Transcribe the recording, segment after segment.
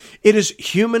It is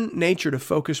human nature to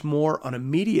focus more on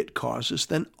immediate causes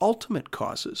than ultimate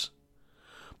causes.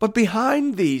 But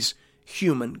behind these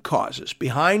human causes,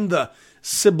 behind the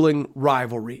sibling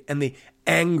rivalry and the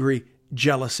angry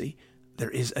jealousy,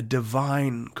 there is a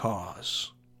divine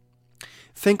cause.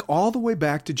 Think all the way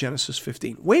back to Genesis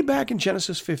 15. Way back in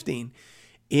Genesis 15,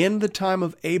 in the time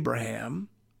of Abraham,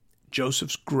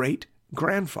 Joseph's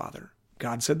great-grandfather,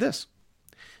 God said this,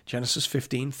 Genesis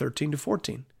 15, 13 to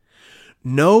 14.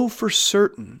 Know for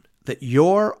certain that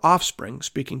your offspring,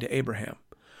 speaking to Abraham,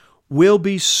 will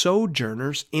be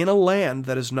sojourners in a land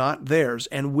that is not theirs,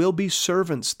 and will be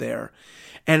servants there,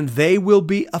 and they will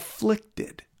be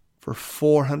afflicted for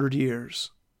 400 years.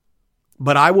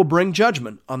 But I will bring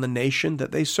judgment on the nation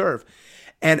that they serve,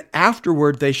 and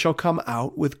afterward they shall come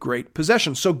out with great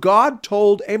possession. So God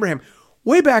told Abraham,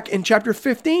 way back in chapter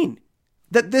 15,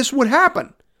 that this would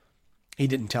happen. He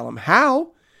didn't tell him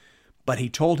how, but he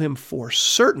told him for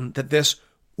certain that this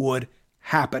would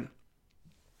happen.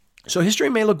 So history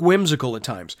may look whimsical at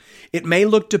times. It may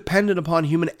look dependent upon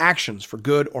human actions for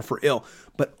good or for ill.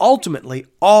 But ultimately,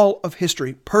 all of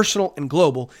history, personal and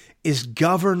global, is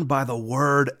governed by the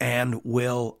word and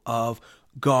will of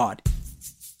God.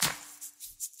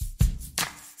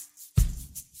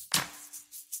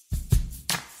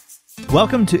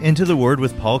 Welcome to Into the Word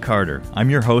with Paul Carter.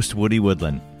 I'm your host, Woody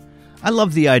Woodland. I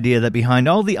love the idea that behind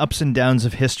all the ups and downs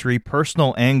of history,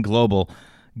 personal and global,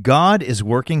 God is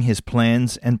working His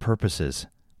plans and purposes.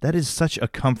 That is such a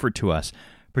comfort to us,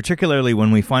 particularly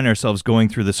when we find ourselves going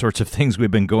through the sorts of things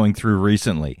we've been going through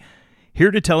recently.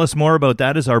 Here to tell us more about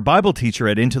that is our Bible teacher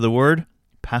at Into the Word,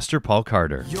 Pastor Paul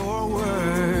Carter. Your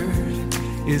word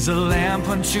is a lamp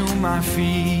unto my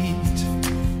feet.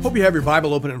 Hope you have your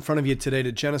Bible open in front of you today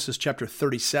to Genesis chapter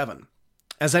 37.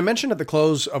 As I mentioned at the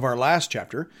close of our last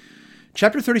chapter,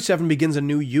 chapter 37 begins a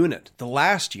new unit, the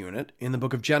last unit in the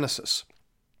book of Genesis.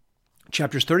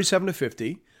 Chapters 37 to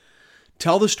 50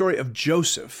 tell the story of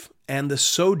Joseph and the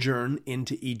sojourn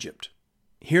into Egypt.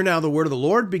 Hear now the word of the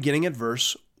Lord beginning at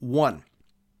verse 1.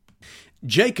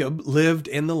 Jacob lived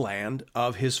in the land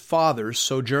of his father's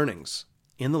sojournings,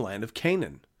 in the land of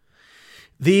Canaan.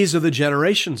 These are the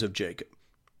generations of Jacob.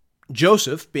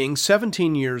 Joseph, being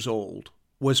 17 years old,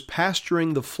 was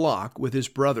pasturing the flock with his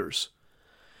brothers.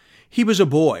 He was a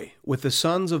boy with the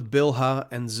sons of Bilhah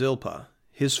and Zilpah,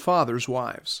 his father's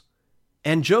wives.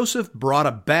 And Joseph brought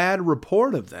a bad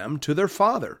report of them to their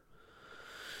father.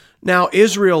 Now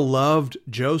Israel loved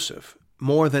Joseph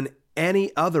more than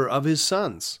any other of his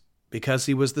sons, because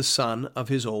he was the son of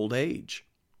his old age.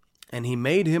 And he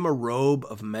made him a robe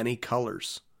of many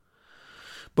colors.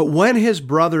 But when his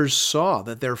brothers saw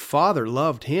that their father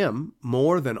loved him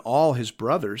more than all his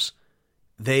brothers,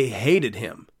 they hated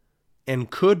him and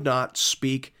could not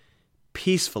speak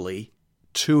peacefully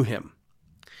to him.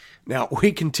 Now,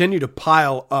 we continue to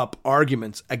pile up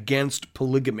arguments against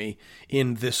polygamy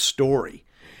in this story,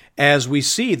 as we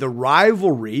see the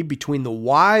rivalry between the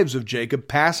wives of Jacob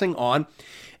passing on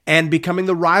and becoming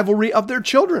the rivalry of their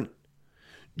children.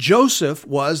 Joseph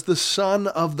was the son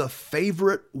of the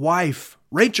favorite wife,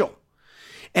 Rachel,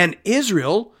 and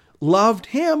Israel loved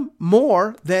him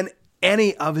more than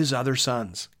any of his other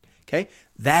sons. Okay,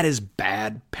 that is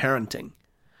bad parenting.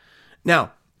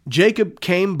 Now, Jacob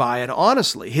came by it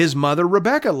honestly. His mother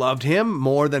Rebekah loved him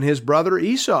more than his brother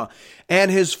Esau, and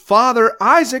his father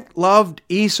Isaac loved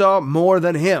Esau more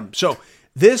than him. So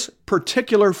this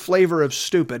particular flavor of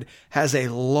stupid has a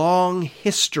long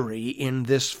history in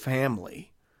this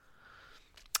family.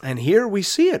 And here we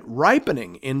see it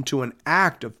ripening into an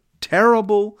act of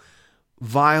terrible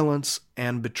violence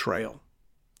and betrayal.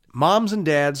 Moms and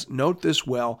dads, note this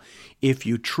well. If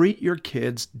you treat your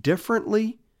kids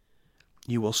differently,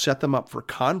 you will set them up for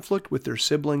conflict with their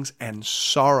siblings and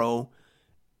sorrow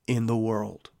in the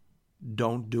world.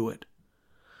 Don't do it.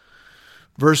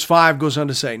 Verse 5 goes on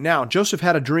to say, Now Joseph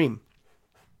had a dream,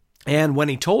 and when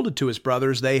he told it to his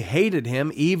brothers, they hated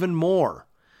him even more.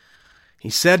 He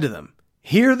said to them,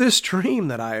 Hear this dream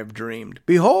that I have dreamed.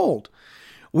 Behold,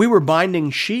 we were binding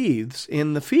sheaves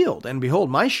in the field, and behold,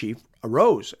 my sheaf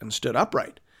arose and stood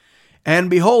upright.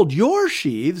 And behold, your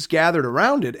sheaves gathered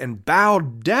around it and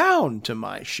bowed down to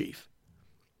my sheaf.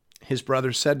 His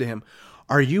brothers said to him,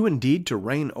 Are you indeed to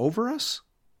reign over us?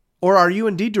 Or are you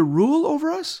indeed to rule over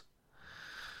us?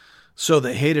 So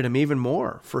they hated him even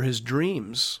more for his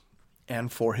dreams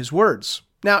and for his words.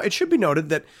 Now, it should be noted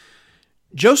that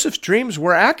Joseph's dreams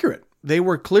were accurate. They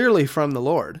were clearly from the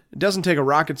Lord. It doesn't take a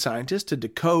rocket scientist to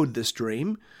decode this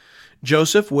dream.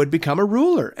 Joseph would become a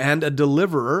ruler and a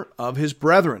deliverer of his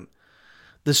brethren.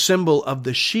 The symbol of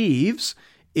the sheaves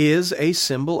is a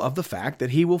symbol of the fact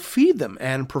that he will feed them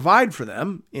and provide for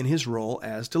them in his role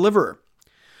as deliverer.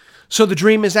 So the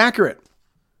dream is accurate,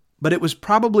 but it was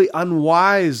probably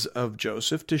unwise of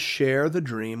Joseph to share the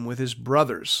dream with his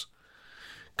brothers.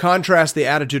 Contrast the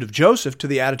attitude of Joseph to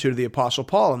the attitude of the Apostle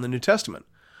Paul in the New Testament.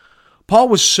 Paul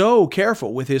was so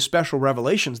careful with his special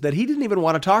revelations that he didn't even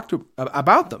want to talk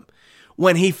about them.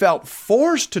 When he felt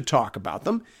forced to talk about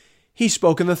them, he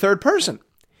spoke in the third person.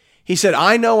 He said,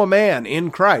 I know a man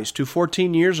in Christ who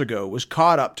 14 years ago was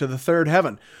caught up to the third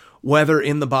heaven. Whether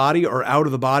in the body or out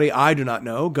of the body, I do not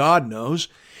know. God knows.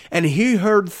 And he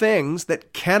heard things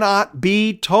that cannot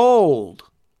be told,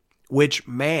 which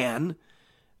man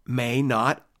may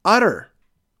not utter.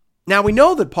 Now we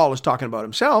know that Paul is talking about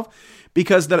himself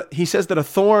because he says that a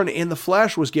thorn in the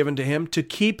flesh was given to him to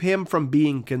keep him from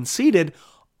being conceited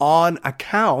on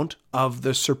account of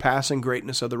the surpassing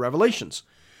greatness of the revelations.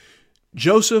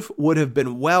 Joseph would have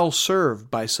been well served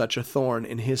by such a thorn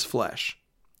in his flesh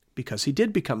because he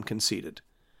did become conceited.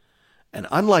 And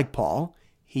unlike Paul,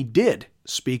 he did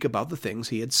speak about the things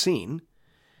he had seen,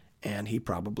 and he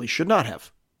probably should not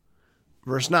have.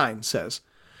 Verse 9 says,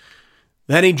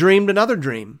 Then he dreamed another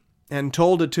dream and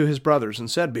told it to his brothers and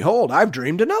said, Behold, I've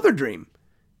dreamed another dream.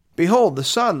 Behold, the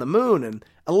sun, the moon, and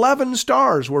 11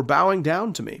 stars were bowing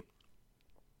down to me.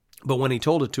 But when he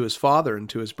told it to his father and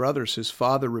to his brothers, his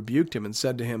father rebuked him and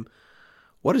said to him,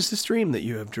 What is this dream that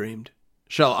you have dreamed?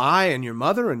 Shall I and your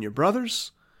mother and your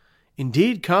brothers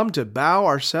indeed come to bow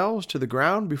ourselves to the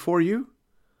ground before you?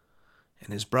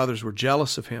 And his brothers were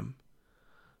jealous of him.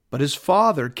 But his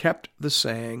father kept the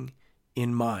saying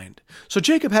in mind. So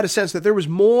Jacob had a sense that there was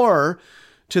more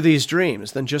to these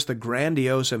dreams than just the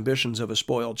grandiose ambitions of a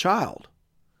spoiled child.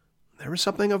 There was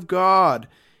something of God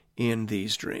in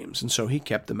these dreams, and so he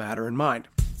kept the matter in mind.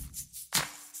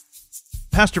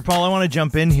 Pastor Paul, I want to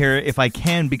jump in here if I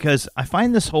can because I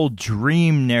find this whole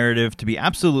dream narrative to be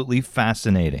absolutely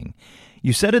fascinating.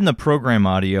 You said in the program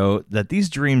audio that these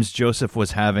dreams Joseph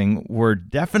was having were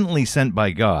definitely sent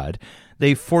by God.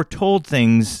 They foretold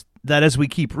things that, as we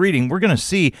keep reading, we're going to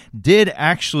see did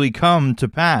actually come to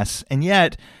pass. And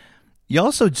yet, you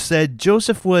also said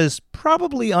Joseph was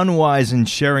probably unwise in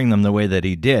sharing them the way that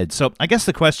he did. So I guess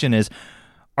the question is,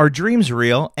 are dreams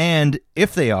real? And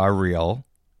if they are real,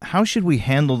 how should we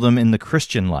handle them in the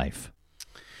Christian life?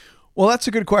 Well, that's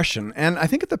a good question. And I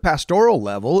think at the pastoral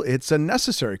level, it's a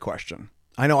necessary question.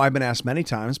 I know I've been asked many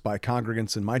times by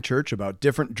congregants in my church about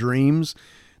different dreams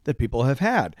that people have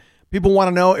had. People want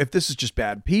to know if this is just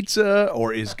bad pizza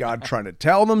or is God trying to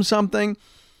tell them something?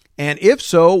 And if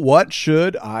so, what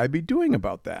should I be doing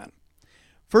about that?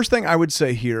 First thing I would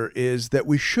say here is that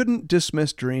we shouldn't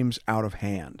dismiss dreams out of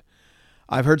hand.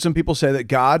 I've heard some people say that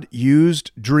God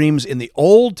used dreams in the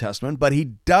Old Testament, but he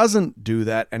doesn't do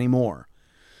that anymore.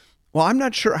 Well, I'm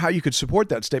not sure how you could support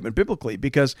that statement biblically,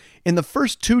 because in the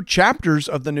first 2 chapters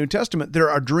of the New Testament, there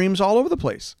are dreams all over the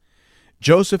place.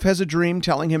 Joseph has a dream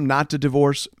telling him not to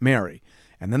divorce Mary.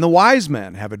 And then the wise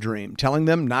men have a dream telling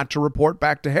them not to report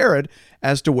back to Herod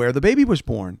as to where the baby was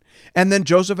born. And then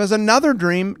Joseph has another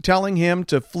dream telling him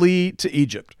to flee to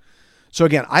Egypt. So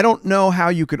again, I don't know how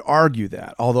you could argue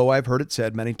that, although I've heard it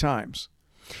said many times.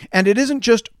 And it isn't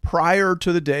just prior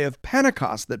to the day of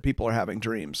Pentecost that people are having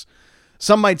dreams.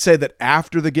 Some might say that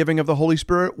after the giving of the Holy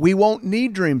Spirit, we won't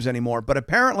need dreams anymore. But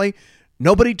apparently,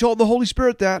 nobody told the Holy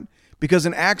Spirit that. Because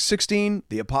in Acts 16,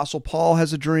 the Apostle Paul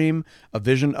has a dream, a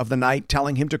vision of the night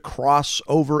telling him to cross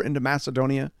over into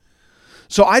Macedonia.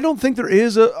 So I don't think there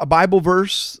is a Bible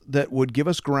verse that would give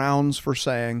us grounds for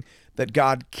saying that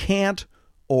God can't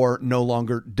or no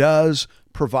longer does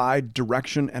provide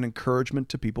direction and encouragement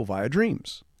to people via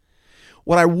dreams.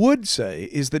 What I would say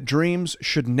is that dreams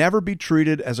should never be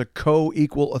treated as a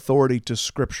co-equal authority to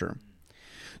Scripture.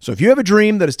 So if you have a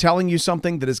dream that is telling you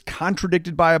something that is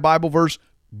contradicted by a Bible verse,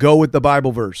 go with the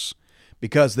Bible verse,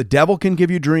 because the devil can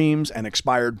give you dreams and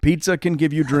expired pizza can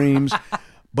give you dreams,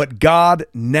 but God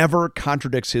never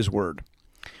contradicts his word.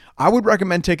 I would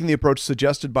recommend taking the approach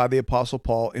suggested by the Apostle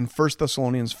Paul in 1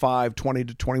 Thessalonians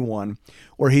 5:20-21,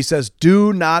 where he says,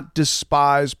 "Do not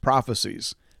despise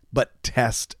prophecies, but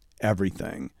test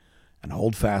everything and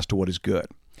hold fast to what is good."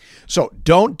 So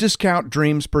don't discount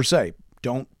dreams per se.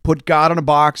 Don't put God in a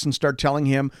box and start telling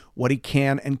him what he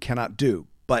can and cannot do.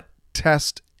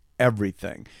 Test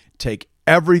everything. Take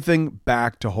everything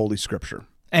back to Holy Scripture.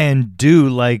 And do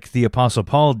like the Apostle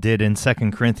Paul did in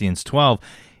 2 Corinthians 12.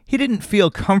 He didn't feel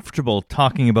comfortable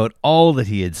talking about all that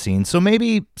he had seen, so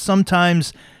maybe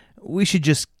sometimes we should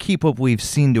just keep what we've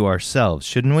seen to ourselves,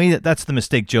 shouldn't we? That's the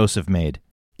mistake Joseph made.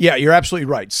 Yeah, you're absolutely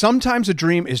right. Sometimes a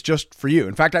dream is just for you.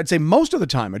 In fact, I'd say most of the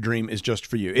time a dream is just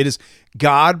for you. It is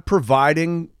God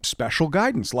providing special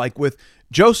guidance, like with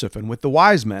Joseph and with the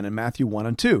wise men in Matthew 1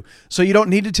 and 2. So you don't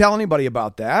need to tell anybody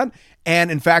about that. And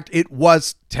in fact, it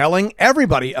was telling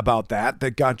everybody about that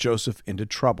got Joseph into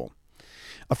trouble.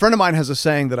 A friend of mine has a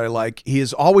saying that I like. He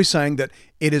is always saying that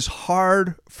it is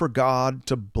hard for God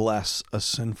to bless a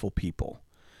sinful people.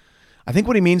 I think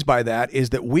what he means by that is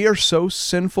that we are so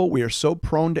sinful, we are so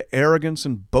prone to arrogance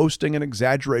and boasting and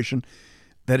exaggeration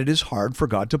that it is hard for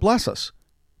God to bless us.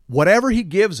 Whatever he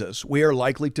gives us, we are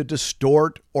likely to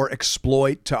distort or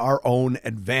exploit to our own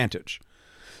advantage.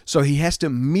 So he has to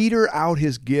meter out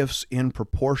his gifts in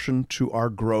proportion to our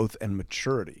growth and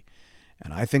maturity.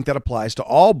 And I think that applies to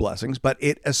all blessings, but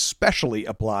it especially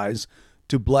applies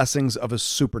to blessings of a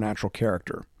supernatural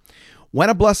character. When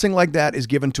a blessing like that is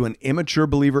given to an immature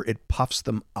believer, it puffs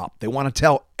them up. They want to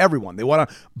tell everyone. They want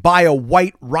to buy a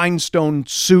white rhinestone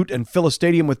suit and fill a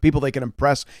stadium with people they can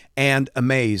impress and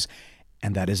amaze.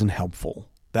 And that isn't helpful.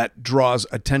 That draws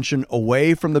attention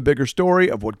away from the bigger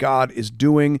story of what God is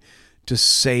doing to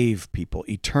save people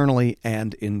eternally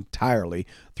and entirely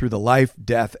through the life,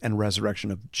 death, and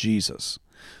resurrection of Jesus.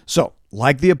 So,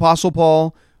 like the Apostle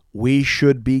Paul, we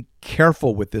should be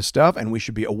careful with this stuff, and we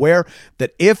should be aware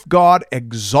that if God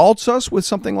exalts us with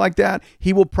something like that,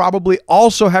 he will probably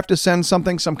also have to send some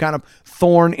kind of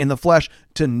thorn in the flesh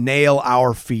to nail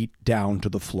our feet down to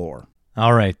the floor.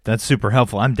 All right, that's super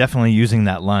helpful. I'm definitely using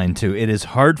that line too. It is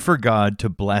hard for God to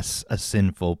bless a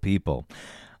sinful people.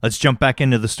 Let's jump back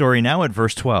into the story now at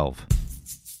verse 12.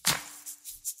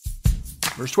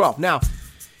 Verse 12. Now,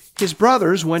 his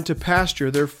brothers went to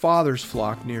pasture their father's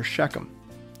flock near Shechem.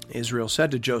 Israel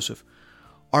said to Joseph,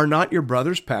 "Are not your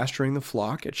brothers pasturing the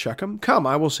flock at Shechem? Come,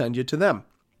 I will send you to them."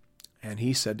 And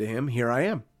he said to him, "Here I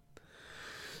am."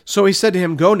 So he said to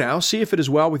him, "Go now, see if it is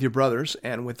well with your brothers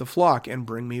and with the flock, and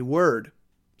bring me word."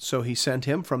 So he sent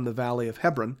him from the valley of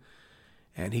Hebron,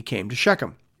 and he came to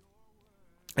Shechem.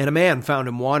 And a man found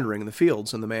him wandering in the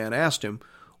fields, and the man asked him,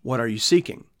 "What are you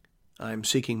seeking?" "I am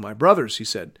seeking my brothers," he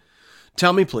said.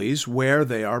 "Tell me, please, where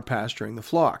they are pasturing the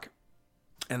flock."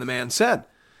 And the man said,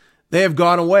 "They have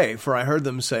gone away, for I heard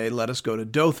them say, 'Let us go to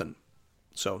Dothan.'"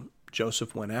 So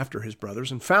Joseph went after his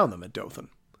brothers and found them at Dothan.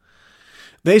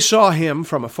 They saw him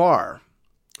from afar,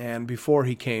 and before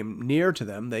he came near to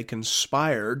them, they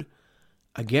conspired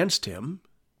against him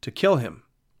to kill him.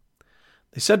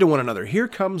 They said to one another, "Here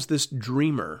comes this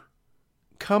dreamer.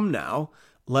 Come now,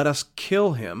 let us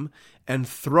kill him and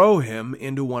throw him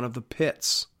into one of the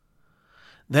pits.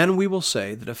 Then we will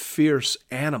say that a fierce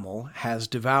animal has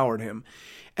devoured him,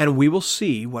 and we will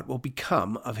see what will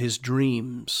become of his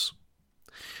dreams."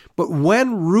 But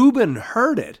when Reuben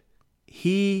heard it,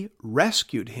 he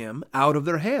rescued him out of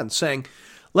their hands, saying,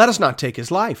 "Let us not take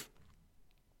his life."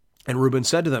 And Reuben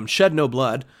said to them, "Shed no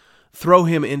blood. Throw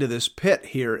him into this pit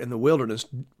here in the wilderness,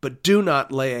 but do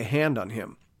not lay a hand on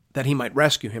him, that he might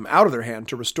rescue him out of their hand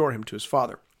to restore him to his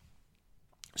father."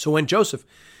 So when Joseph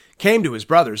came to his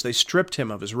brothers, they stripped him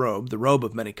of his robe, the robe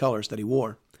of many colors that he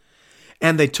wore,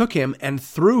 and they took him and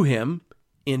threw him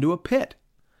into a pit.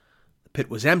 The pit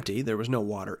was empty, there was no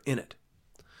water in it.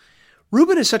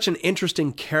 Reuben is such an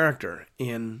interesting character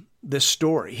in this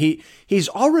story. He's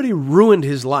already ruined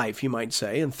his life, you might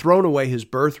say, and thrown away his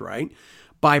birthright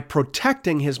by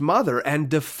protecting his mother and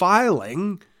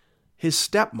defiling his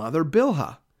stepmother,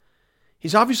 Bilhah.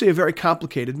 He's obviously a very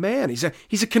complicated man. He's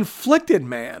a conflicted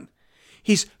man.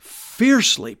 He's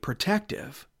fiercely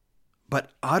protective,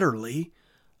 but utterly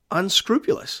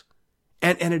unscrupulous.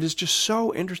 And it is just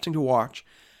so interesting to watch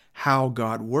how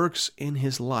God works in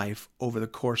his life over the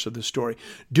course of the story.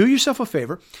 Do yourself a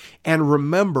favor and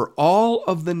remember all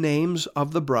of the names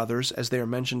of the brothers as they are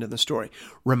mentioned in the story.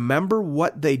 Remember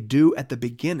what they do at the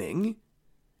beginning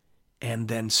and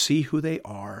then see who they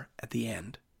are at the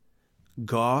end.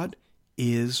 God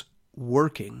is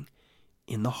working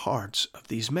in the hearts of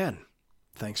these men.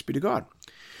 Thanks be to God.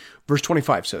 Verse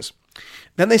 25 says,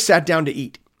 "Then they sat down to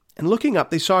eat, and looking up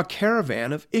they saw a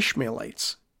caravan of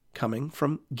Ishmaelites coming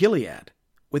from Gilead,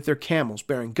 with their camels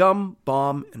bearing gum,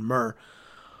 balm, and myrrh,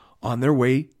 on their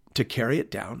way to carry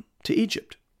it down to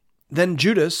Egypt. Then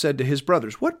Judah said to his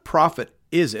brothers, 'What profit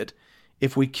is it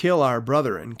if we kill our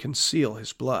brother and conceal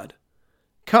his blood?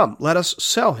 Come, let us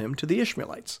sell him to the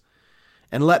Ishmaelites,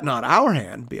 and let not our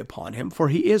hand be upon him, for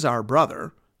he is our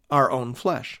brother, our own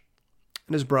flesh.'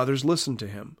 And his brothers listened to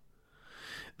him.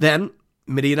 Then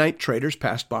Midianite traders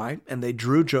passed by, and they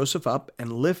drew Joseph up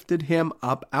and lifted him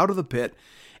up out of the pit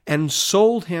and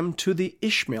sold him to the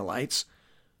Ishmaelites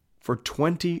for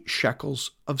 20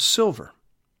 shekels of silver.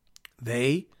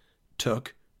 They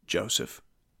took Joseph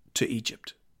to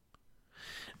Egypt.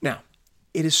 Now,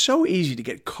 it is so easy to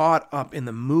get caught up in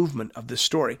the movement of this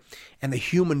story and the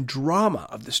human drama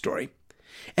of the story,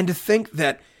 and to think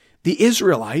that the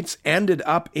Israelites ended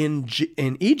up in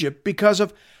Egypt because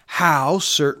of how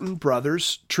certain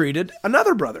brothers treated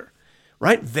another brother,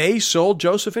 right? They sold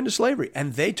Joseph into slavery,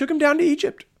 and they took him down to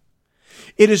Egypt.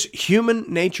 It is human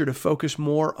nature to focus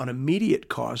more on immediate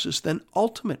causes than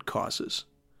ultimate causes.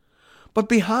 But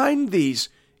behind these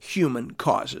human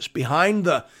causes, behind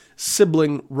the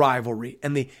sibling rivalry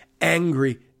and the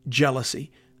angry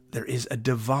jealousy, there is a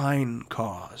divine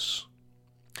cause.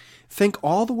 Think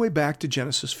all the way back to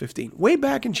Genesis 15. Way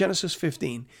back in Genesis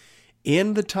 15,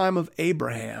 in the time of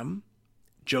Abraham,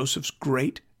 Joseph's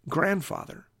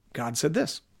great-grandfather, God said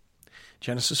this,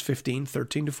 Genesis 15,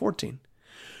 13 to 14.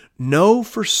 Know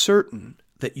for certain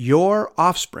that your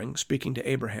offspring, speaking to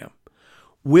Abraham,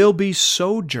 will be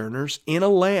sojourners in a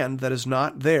land that is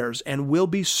not theirs, and will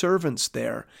be servants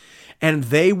there, and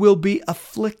they will be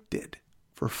afflicted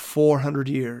for 400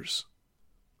 years.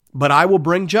 But I will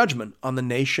bring judgment on the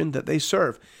nation that they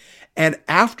serve, and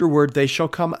afterward they shall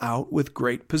come out with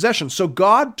great possession. So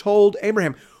God told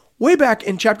Abraham way back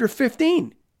in chapter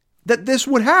 15 that this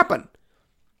would happen.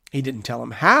 He didn't tell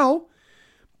him how,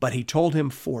 but he told him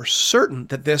for certain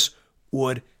that this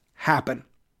would happen.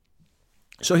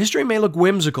 So history may look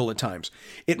whimsical at times.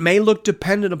 It may look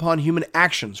dependent upon human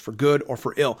actions for good or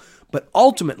for ill. But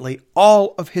ultimately,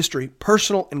 all of history,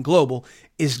 personal and global,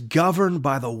 is governed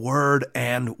by the word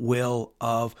and will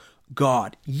of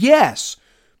God. Yes,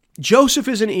 Joseph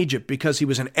is in Egypt because he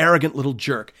was an arrogant little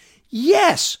jerk.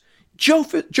 Yes,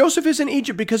 Joseph is in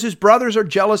Egypt because his brothers are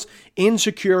jealous,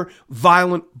 insecure,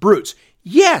 violent brutes.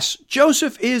 Yes,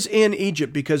 Joseph is in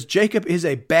Egypt because Jacob is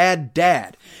a bad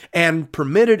dad and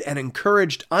permitted and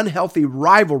encouraged unhealthy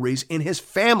rivalries in his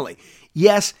family.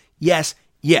 Yes, yes,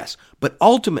 yes. But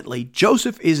ultimately,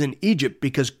 Joseph is in Egypt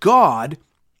because God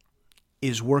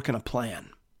is working a plan.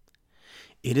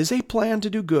 It is a plan to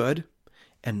do good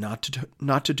and not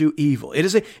to do evil. It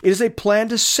is a plan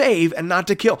to save and not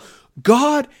to kill.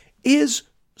 God is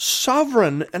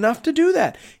sovereign enough to do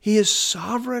that. He is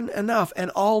sovereign enough and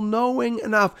all-knowing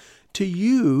enough to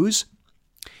use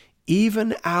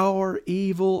even our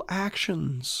evil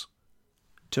actions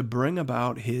to bring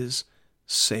about his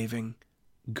saving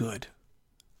good.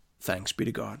 Thanks be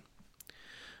to God.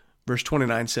 Verse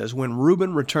 29 says, when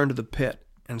Reuben returned to the pit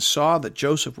and saw that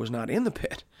Joseph was not in the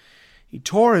pit, he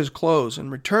tore his clothes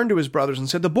and returned to his brothers and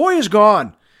said, the boy is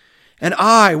gone, and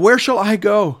where shall I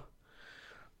go?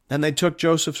 Then they took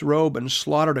Joseph's robe and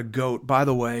slaughtered a goat. By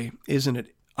the way, isn't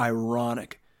it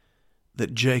ironic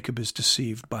that Jacob is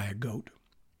deceived by a goat?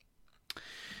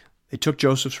 They took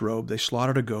Joseph's robe, they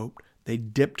slaughtered a goat, they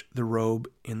dipped the robe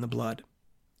in the blood.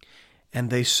 And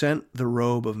they sent the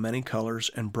robe of many colors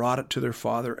and brought it to their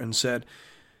father and said,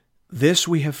 this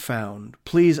we have found.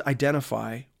 Please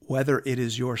identify whether it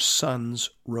is your son's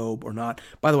robe or not.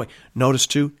 By the way, notice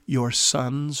too, your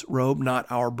son's robe, not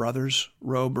our brother's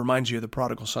robe. Reminds you of the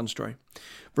prodigal son story.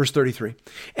 Verse 33,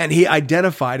 and he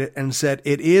identified it and said,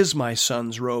 it is my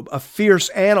son's robe. A fierce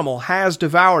animal has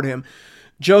devoured him.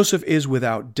 Joseph is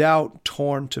without doubt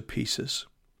torn to pieces.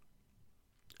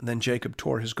 And then Jacob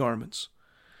tore his garments,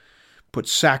 put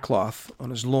sackcloth on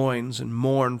his loins, and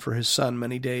mourned for his son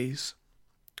many days.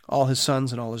 All his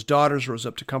sons and all his daughters rose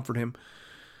up to comfort him.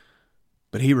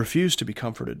 But he refused to be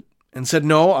comforted and said,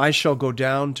 no, I shall go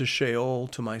down to Sheol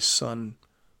to my son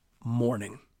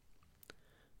mourning.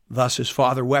 Thus his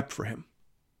father wept for him.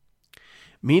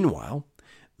 Meanwhile,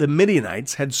 the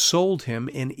Midianites had sold him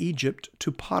in Egypt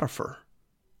to Potiphar,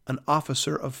 an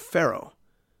officer of Pharaoh,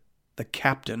 the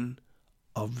captain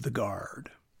of the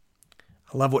guard.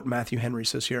 I love what Matthew Henry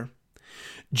says here.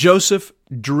 Joseph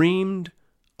dreamed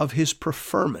of his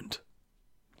preferment,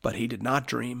 but he did not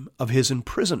dream of his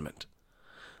imprisonment.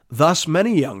 Thus,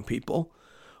 many young people,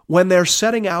 when they're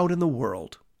setting out in the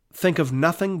world, think of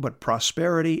nothing but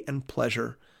prosperity and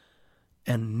pleasure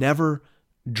and never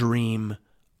dream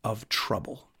of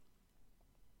trouble.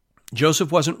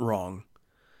 Joseph wasn't wrong,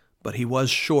 but he was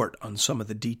short on some of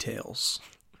the details.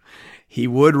 He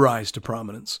would rise to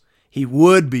prominence. He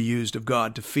would be used of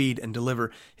God to feed and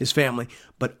deliver his family,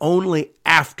 but only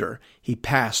after he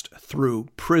passed through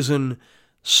prison,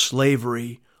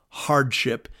 slavery,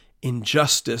 hardship,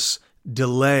 injustice,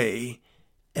 delay,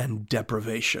 and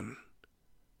deprivation.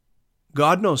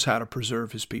 God knows how to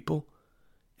preserve his people,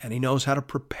 and he knows how to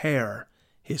prepare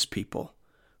his people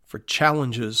for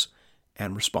challenges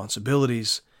and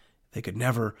responsibilities they could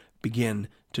never begin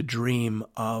to dream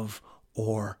of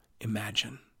or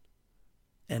imagine.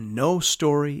 And no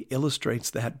story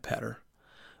illustrates that better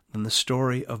than the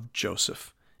story of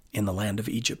Joseph in the land of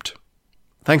Egypt.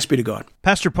 Thanks be to God.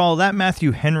 Pastor Paul, that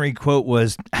Matthew Henry quote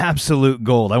was absolute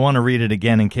gold. I want to read it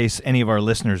again in case any of our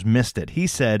listeners missed it. He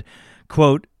said,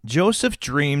 quote, "Joseph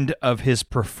dreamed of his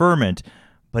preferment,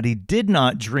 but he did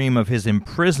not dream of his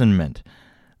imprisonment.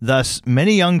 Thus,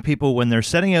 many young people, when they're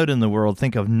setting out in the world,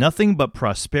 think of nothing but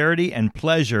prosperity and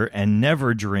pleasure and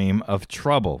never dream of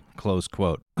trouble," close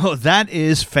quote. Oh, that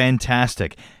is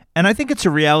fantastic. And I think it's a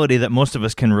reality that most of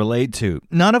us can relate to.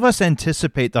 None of us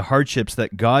anticipate the hardships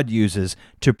that God uses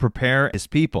to prepare his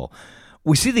people.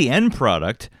 We see the end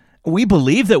product. We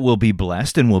believe that we'll be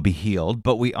blessed and we'll be healed,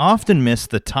 but we often miss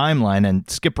the timeline and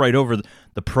skip right over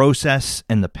the process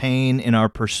and the pain in our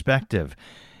perspective.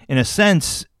 In a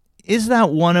sense, is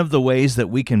that one of the ways that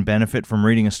we can benefit from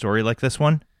reading a story like this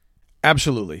one?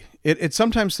 Absolutely. It's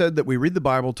sometimes said that we read the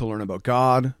Bible to learn about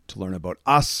God, to learn about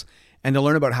us, and to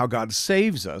learn about how God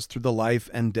saves us through the life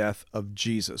and death of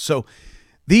Jesus. So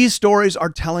these stories are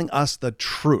telling us the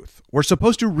truth. We're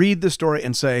supposed to read the story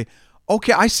and say,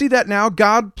 okay, I see that now.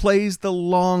 God plays the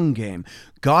long game.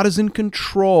 God is in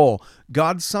control.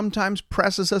 God sometimes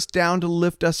presses us down to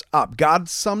lift us up. God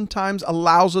sometimes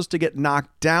allows us to get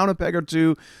knocked down a peg or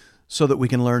two so that we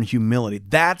can learn humility.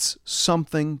 That's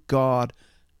something God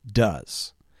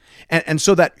does. And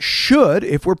so that should,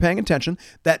 if we're paying attention,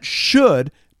 that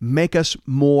should make us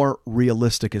more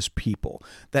realistic as people.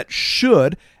 That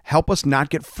should help us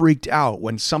not get freaked out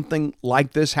when something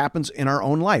like this happens in our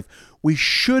own life. We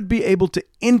should be able to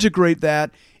integrate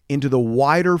that into the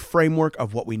wider framework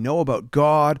of what we know about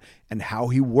God and how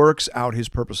he works out his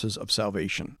purposes of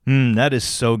salvation. That is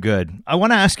so good. I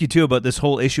want to ask you, too, about this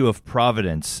whole issue of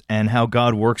providence and how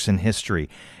God works in history.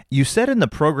 You said in the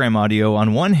program audio,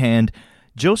 on one hand,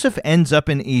 Joseph ends up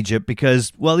in Egypt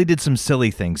because, well, he did some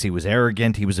silly things. He was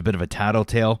arrogant, he was a bit of a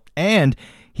tattletale, and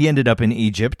he ended up in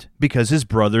Egypt because his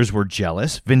brothers were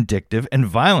jealous, vindictive, and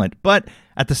violent. But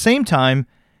at the same time,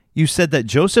 you said that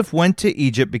Joseph went to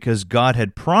Egypt because God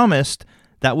had promised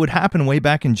that would happen way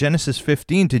back in Genesis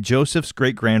 15 to Joseph's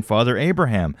great-grandfather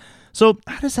Abraham. So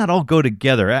how does that all go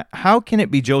together? How can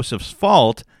it be Joseph's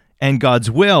fault and God's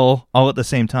will all at the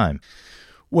same time?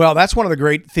 Well, that's one of the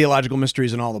great theological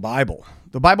mysteries in all the Bible.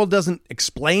 The Bible doesn't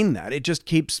explain that. It just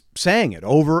keeps saying it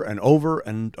over and over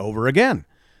and over again.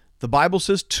 The Bible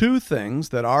says two things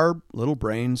that our little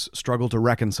brains struggle to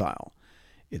reconcile.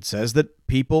 It says that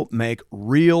people make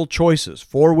real choices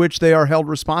for which they are held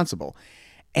responsible.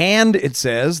 And it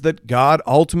says that God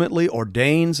ultimately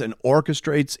ordains and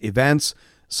orchestrates events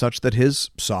such that his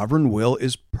sovereign will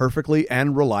is perfectly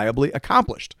and reliably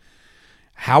accomplished.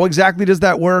 How exactly does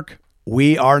that work?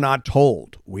 We are not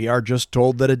told. We are just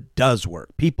told that it does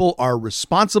work. People are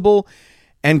responsible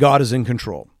and God is in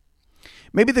control.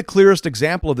 Maybe the clearest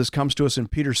example of this comes to us in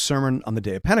Peter's sermon on the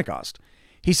day of Pentecost.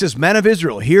 He says, "Men of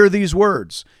Israel, hear these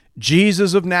words.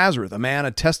 Jesus of Nazareth, a man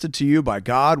attested to you by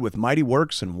God with mighty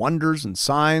works and wonders and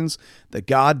signs that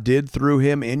God did through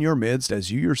him in your midst,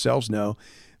 as you yourselves know.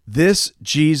 This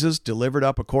Jesus delivered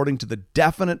up according to the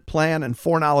definite plan and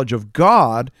foreknowledge of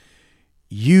God,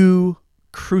 you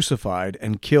crucified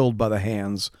and killed by the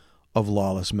hands of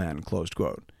lawless men," closed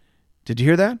quote. Did you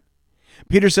hear that?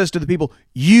 Peter says to the people,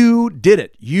 you did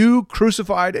it. You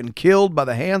crucified and killed by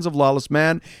the hands of lawless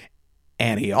men.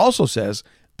 And he also says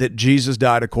that Jesus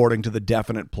died according to the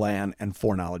definite plan and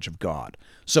foreknowledge of God.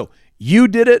 So you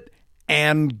did it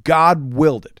and God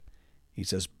willed it. He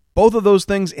says both of those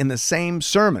things in the same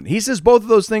sermon. He says both of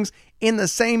those things in the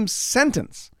same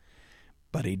sentence.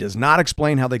 But he does not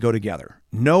explain how they go together.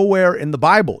 Nowhere in the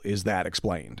Bible is that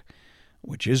explained,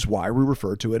 which is why we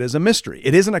refer to it as a mystery.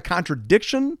 It isn't a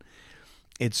contradiction.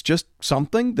 It's just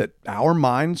something that our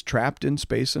minds, trapped in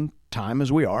space and time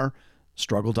as we are,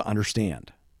 struggle to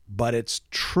understand. But it's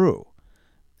true,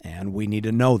 and we need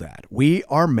to know that. We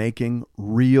are making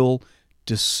real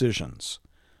decisions.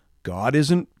 God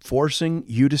isn't forcing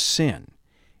you to sin.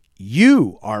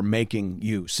 You are making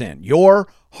you sin. Your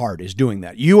heart is doing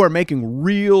that. You are making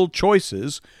real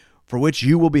choices for which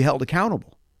you will be held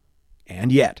accountable.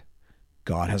 And yet,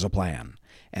 God has a plan.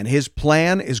 And his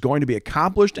plan is going to be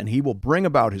accomplished, and he will bring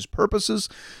about his purposes,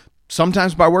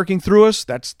 sometimes by working through us.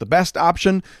 That's the best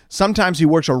option. Sometimes he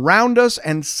works around us,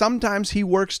 and sometimes he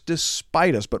works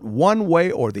despite us. But one way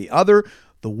or the other,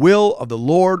 the will of the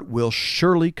Lord will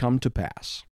surely come to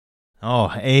pass.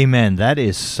 Oh, amen. That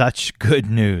is such good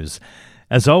news.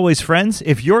 As always, friends,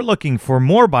 if you're looking for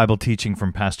more Bible teaching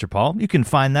from Pastor Paul, you can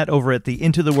find that over at the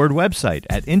Into the Word website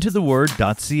at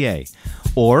intotheword.ca.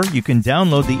 Or you can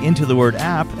download the Into the Word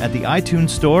app at the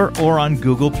iTunes Store or on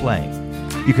Google Play.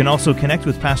 You can also connect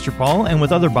with Pastor Paul and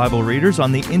with other Bible readers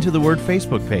on the Into the Word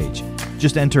Facebook page.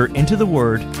 Just enter Into the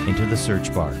Word into the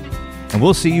search bar. And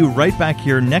we'll see you right back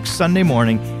here next Sunday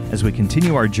morning as we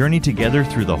continue our journey together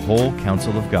through the whole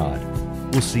counsel of God.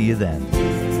 We'll see you then.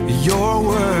 Your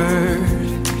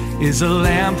word is a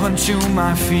lamp unto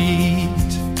my feet